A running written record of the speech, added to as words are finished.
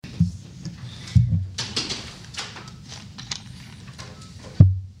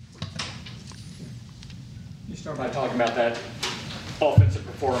Start by talking about that offensive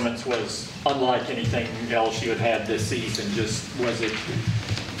performance was unlike anything else you had had this season.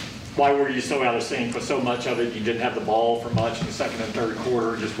 Why were you so out of sync with so much of it? You didn't have the ball for much in the second and third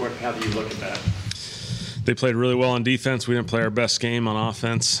quarter. How do you look at that? They played really well on defense. We didn't play our best game on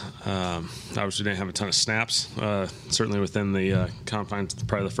offense. Obviously, didn't have a ton of snaps, certainly within the confines of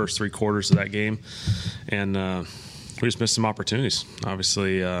probably the first three quarters of that game. And we just missed some opportunities.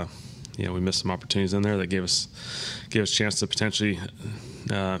 Obviously, we missed some opportunities in there that gave us a chance to potentially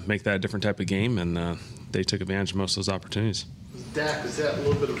make that a different type of game, and they took advantage of most of those opportunities. Dak, is that a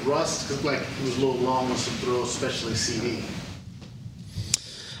little bit of rust? Because he was a little long on some throws, especially CD.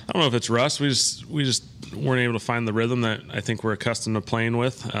 I don't know if it's rust. We just weren't able to find the rhythm that I think we're accustomed to playing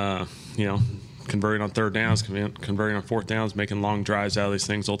with. Converting on third downs, converting on fourth downs, making long drives out of these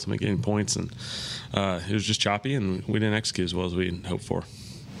things, ultimately getting points, and it was just choppy, and we didn't execute as well as we hoped for.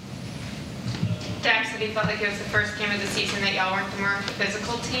 Dak said he felt like it was the first game of the season that y'all weren't the more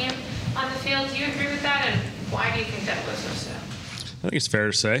physical team on the field. Do you agree with that, and why do you think that was so? I think it's fair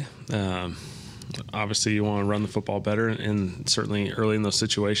to say. Obviously, you want to run the football better, and certainly early in those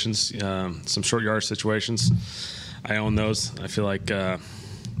situations, some short yardage situations, I own those. I feel like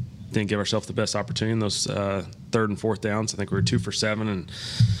didn't give ourselves the best opportunity in those third and fourth downs. I think we were 2 for 7, and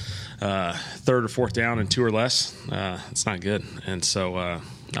third or fourth down and 2 or less. It's not good, and so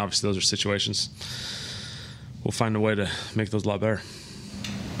obviously those are situations. We'll find a way to make those a lot better.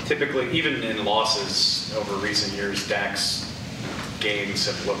 Typically, even in losses over recent years, Dak's games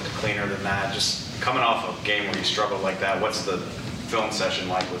have looked cleaner than that. Just coming off a game where you struggled like that, what's the film session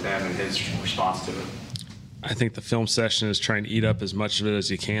like with him and his response to it? I think the film session is trying to eat up as much of it as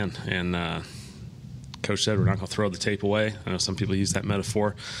you can. And Coach said we're not going to throw the tape away. I know some people use that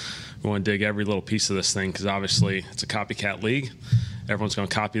metaphor. We want to dig every little piece of this thing because obviously it's a copycat league. Everyone's going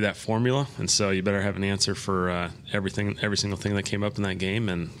to copy that formula, and so you better have an answer for every single thing that came up in that game,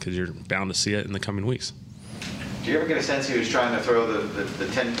 and because you're bound to see it in the coming weeks. Do you ever get a sense he was trying to throw the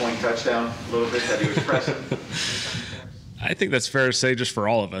 10-point touchdown a little bit, that he was pressing? I think that's fair to say just for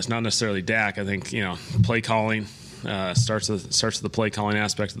all of us, not necessarily Dak. I think, play calling starts with the play calling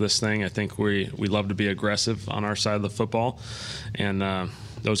aspect of this thing. I think we love to be aggressive on our side of the football, and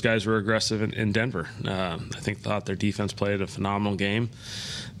those guys were aggressive in Denver. I thought their defense played a phenomenal game.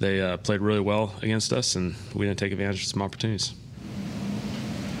 They played really well against us, and we didn't take advantage of some opportunities.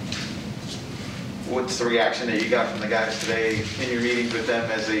 What's the reaction that you got from the guys today in your meetings with them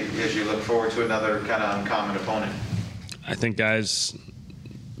as you look forward to another kind of uncommon opponent? I think guys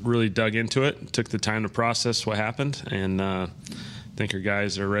really dug into it, took the time to process what happened, and I think our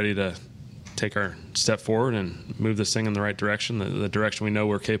guys are ready to take our step forward and move this thing in the right direction, the direction we know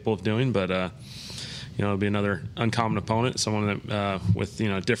we're capable of doing. But it'll be another uncommon opponent, someone that with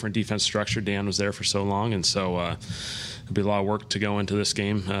different defense structure. Dan was there for so long, and so it'll be a lot of work to go into this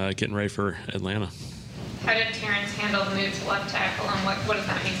game, getting ready for Atlanta. How did Terrence handle the move to left tackle, and what does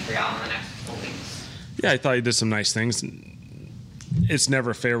that mean for y'all in the next couple weeks? Yeah, I thought he did some nice things. It's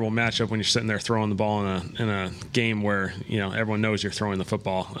never a favorable matchup when you're sitting there throwing the ball in a game where everyone knows you're throwing the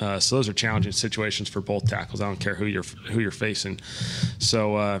football. So those are challenging situations for both tackles. I don't care who you're facing.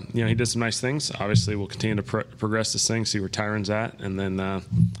 So he did some nice things. Obviously, we'll continue to progress this thing, see where Tyron's at, and then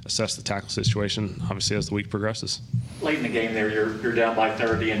assess the tackle situation. Obviously, as the week progresses. Late in the game, there you're down by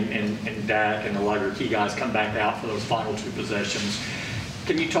 30, and Dak and a lot of your key guys come back out for those final 2 possessions.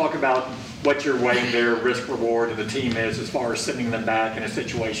 Can you talk about what you're weighing their risk reward of the team is as far as sending them back in a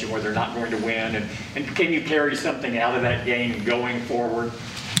situation where they're not going to win, and can you carry something out of that game going forward?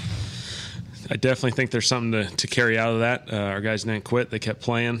 I definitely think there's something to carry out of that. Our guys didn't quit; they kept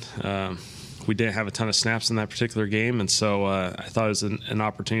playing. We didn't have a ton of snaps in that particular game, and so I thought it was an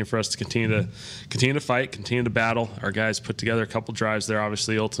opportunity for us to continue to fight, continue to battle. Our guys put together a couple drives there.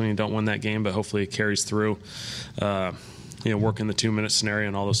 Obviously, ultimately, don't win that game, but hopefully it carries through. Working the 2-minute scenario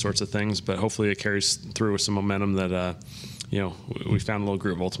and all those sorts of things, but hopefully it carries through with some momentum that, we found a little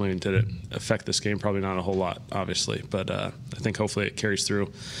groove. Ultimately, did it affect this game? Probably not a whole lot, obviously, but I think hopefully it carries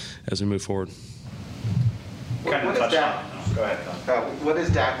through as we move forward. Go ahead. What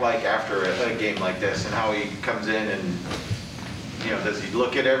is Dak like after a game like this, and how he comes in and, does he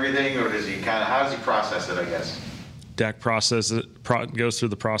look at everything, or does he how does he process it, I guess? Dak goes through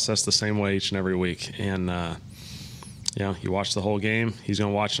the process the same way each and every week, and you watch the whole game. He's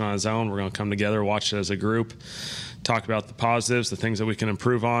going to watch it on his own. We're going to come together, watch it as a group, talk about the positives, the things that we can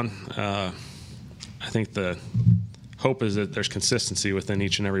improve on. I think the hope is that there's consistency within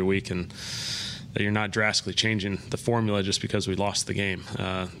each and every week, and that you're not drastically changing the formula just because we lost the game.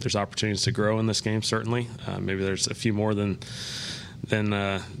 There's opportunities to grow in this game, certainly. Maybe there's a few more than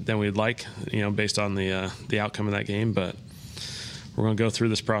than we'd like, based on the outcome of that game. But we're going to go through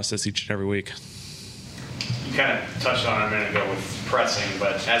this process each and every week. You kind of touched on it a minute ago with pressing,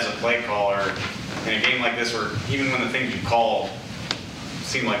 but as a play caller, in a game like this where even when the things you call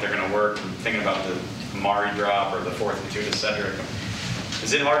seem like they're going to work, I'm thinking about the Mari drop or the 4th and 2 to Cedric,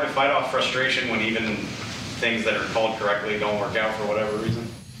 is it hard to fight off frustration when even things that are called correctly don't work out for whatever reason?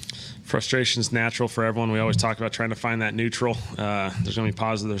 Frustration is natural for everyone. We always talk about trying to find that neutral. There's going to be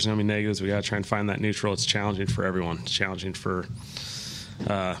positives, there's going to be negatives. We got to try and find that neutral. It's challenging for everyone. It's challenging for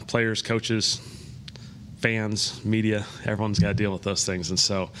players, coaches, fans, media. Everyone's got to deal with those things. And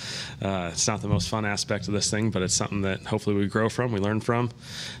so it's not the most fun aspect of this thing, but it's something that hopefully we grow from, we learn from,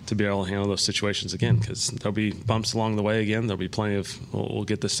 to be able to handle those situations again, because there'll be bumps along the way again. There'll be plenty of, we'll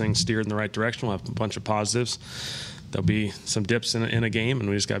get this thing steered in the right direction. We'll have a bunch of positives. There'll be some dips in a game, and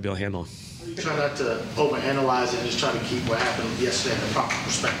we just got to be able to handle them. You try not to overanalyze it and just try to keep what happened yesterday in the proper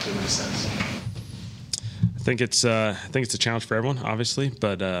perspective, in a sense. I think it's a challenge for everyone, obviously,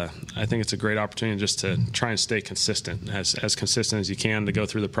 but I think it's a great opportunity just to try and stay consistent, as consistent as you can, to go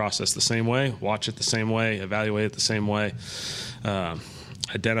through the process the same way, watch it the same way, evaluate it the same way,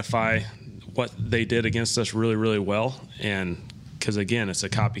 identify what they did against us really, really well, and because again, it's a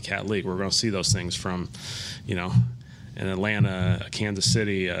copycat league. We're going to see those things from, in Atlanta, Kansas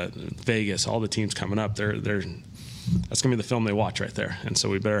City, Vegas, all the teams coming up. That's going to be the film they watch right there. And so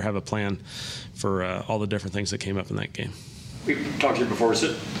we better have a plan for all the different things that came up in that game. We've talked to you before,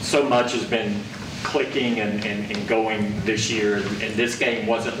 so much has been clicking and going this year, and this game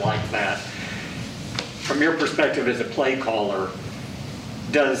wasn't like that. From your perspective as a play caller,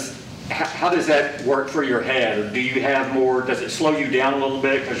 how does that work for your head? Or do you have more, does it slow you down a little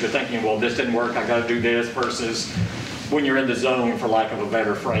bit because you're thinking, well, this didn't work, I got to do this, versus when you're in the zone, for lack of a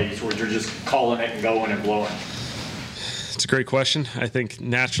better phrase, where you're just calling it and going and blowing? It's a great question. I think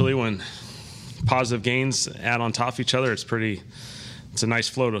naturally when positive gains add on top of each other, it's a nice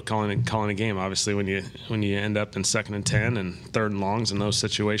flow to calling a game. Obviously, when you end up in 2nd and 10 and 3rd and longs in those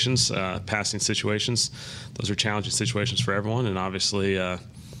situations, passing situations, those are challenging situations for everyone. And obviously,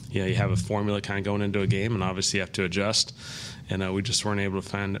 you have a formula kind of going into a game, and obviously you have to adjust. And we just weren't able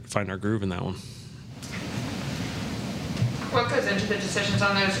to find our groove in that one. What goes into the decisions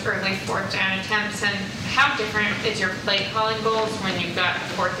on those early 4th down attempts, and how different is your play calling goals when you've got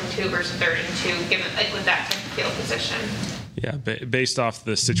 4th and 2 versus 3rd and 2, given with that type of field position? Yeah, based off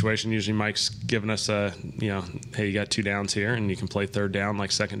the situation, usually Mike's giving us hey, you got 2 downs here, and you can play 3rd down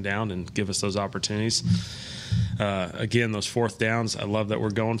like 2nd down and give us those opportunities. Again, those 4th downs, I love that we're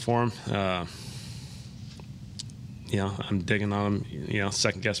going for them. I'm digging on them,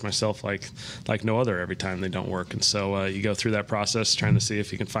 second guess myself like no other every time they don't work. And so you go through that process trying to see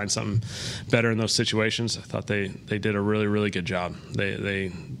if you can find something better in those situations. I thought they did a really, really good job.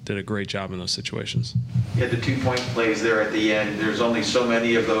 They did a great job in those situations. You had the 2-point plays there at the end. There's only so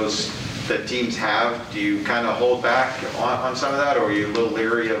many of those that teams have. Do you kind of hold back on some of that, or are you a little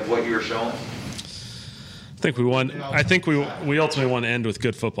leery of what you were showing? I think we won. I think we ultimately want to end with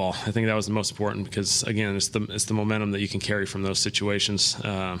good football. I think that was the most important because, again, it's the momentum that you can carry from those situations.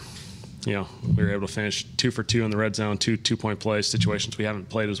 We were able to finish 2 for 2 in the red zone, 2-point plays, situations we haven't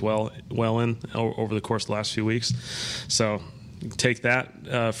played as well in over the course of the last few weeks. So take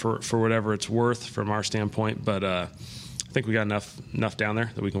that for whatever it's worth from our standpoint. But I think we got enough down there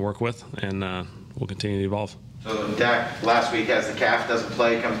that we can work with, and we'll continue to evolve. So Dak last week has the calf, doesn't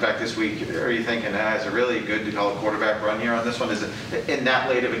play, comes back this week. Are you thinking, is it really good to call a quarterback run here on this one? Is it in that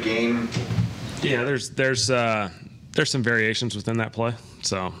late of a game? Yeah, there's some variations within that play.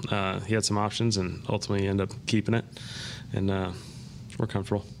 So he had some options, and ultimately he ended up keeping it, and we're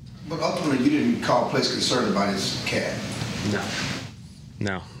comfortable. But ultimately, you didn't call plays concerned about his calf.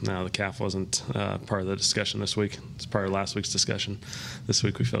 No, the calf wasn't part of the discussion this week. It's part of last week's discussion. This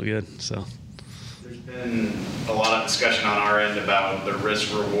week we felt good, so. There's been a lot of discussion on our end about the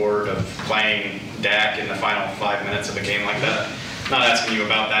risk-reward of playing Dak in the final 5 minutes of a game like that. Not asking you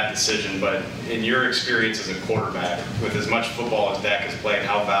about that decision, but in your experience as a quarterback, with as much football as Dak has played,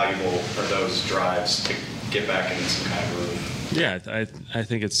 how valuable are those drives to get back into some kind of groove? Yeah, I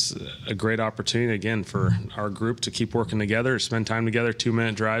think it's a great opportunity, again, for our group to keep working together, spend time together,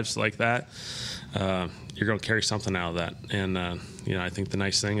 2-minute drives like that. You're going to carry something out of that. And, I think the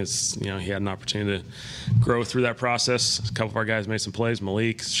nice thing is, he had an opportunity to grow through that process. A couple of our guys made some plays,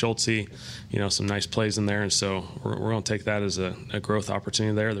 Malik, Schultz, some nice plays in there. And so we're going to take that as a growth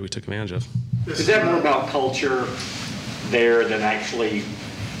opportunity there that we took advantage of. Is that more about culture there than actually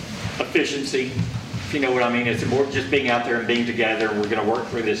efficiency? If you know what I mean? Is it more just being out there and being together, and we're going to work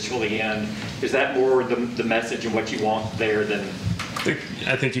through this till the end? Is that more the message and what you want there than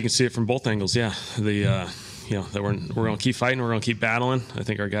I think you can see it from both angles. Yeah, you know, that we're going to keep fighting, we're going to keep battling. I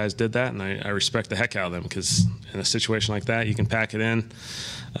think our guys did that, and I respect the heck out of them, because in a situation like that, you can pack it in,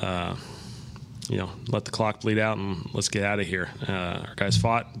 you know, let the clock bleed out, and let's get out of here. Our guys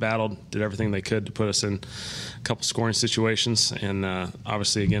fought, battled, did everything they could to put us in a couple scoring situations, and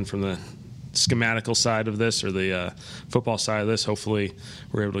obviously, again, from the schematical side of this, or the football side of this, hopefully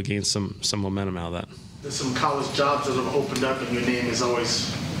we're able to gain some momentum out of that. There's some college jobs that have opened up, and your name has always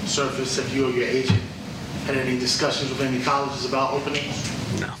surfaced. Have you or your agent had any discussions with any colleges about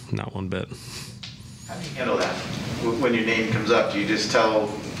openings? No, not one bit. How do you handle that? When your name comes up, do you just tell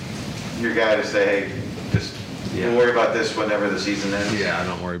your guy to say, hey, just we'll worry about this whenever the season ends? Yeah, I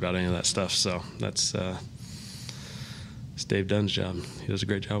don't worry about any of that stuff. So that's it's Dave Dunn's job. He does a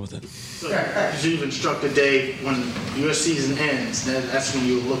great job with it. So you've instructed Dave, when your season ends, then that's when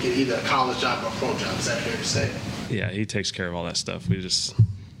you look at either a college job or a pro job. Is that fair to say? Yeah, he takes care of all that stuff. We just,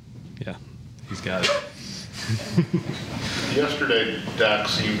 yeah, he's got it. Yesterday, Dak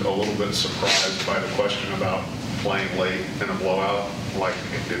seemed a little bit surprised by the question about playing late in a blowout, like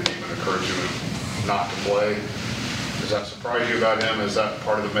it didn't even occur to him not to play. Does that surprise you about him? Is that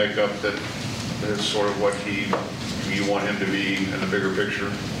part of the makeup that is sort of what you want him to be in the bigger picture?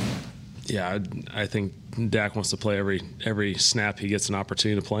 Yeah, I think Dak wants to play every snap he gets an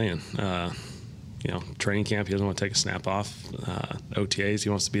opportunity to play in. You know, training camp, he doesn't want to take a snap off. OTAs, he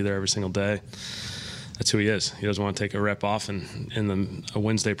wants to be there every single day. That's who he is. He doesn't want to take a rep off in a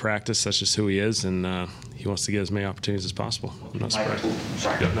Wednesday practice. That's just who he is, and he wants to get as many opportunities as possible. I'm not surprised.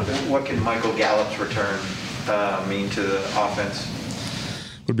 What can Michael Gallup's return mean to the offense?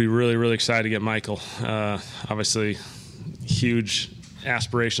 Would be really, really excited to get Michael. Obviously, huge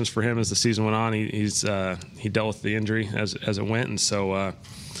aspirations for him as the season went on. He dealt with the injury as it went, and so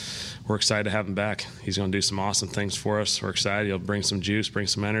we're excited to have him back. He's going to do some awesome things for us. We're excited. He'll bring some juice, bring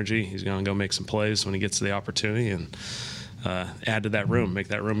some energy. He's going to go make some plays when he gets the opportunity, and add to that room, make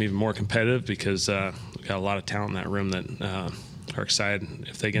that room even more competitive, because we've got a lot of talent in that room that are excited.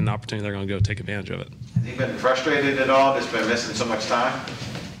 If they get an opportunity, they're going to go take advantage of it. Has he been frustrated at all, just been missing so much time?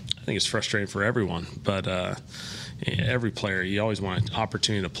 I think it's frustrating for everyone, but every player, you always want an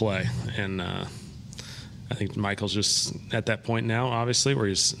opportunity to play, and I think Michael's just at that point now, obviously, where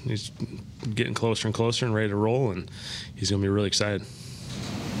he's getting closer and closer and ready to roll, and he's going to be really excited.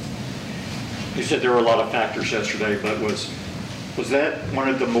 You said there were a lot of factors yesterday, but was that one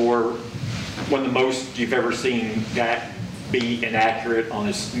of the most you've ever seen Dak be inaccurate on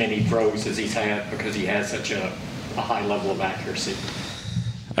as many throws as he's had, because he has such a high level of accuracy?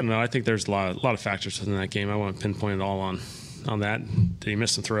 I don't know. I think there's a lot of factors within that game. I want to pinpoint it all on that. Did he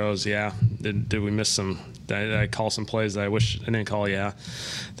miss some throws? Yeah. Did we miss some? Did I call some plays that I wish I didn't call? Yeah.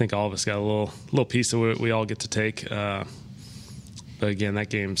 I think all of us got a little piece of it we all get to take. But again, that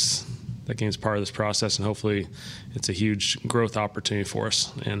game's part of this process, and hopefully it's a huge growth opportunity for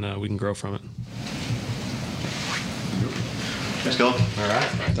us, and we can grow from it. Let's go. All right.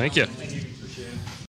 Thank you.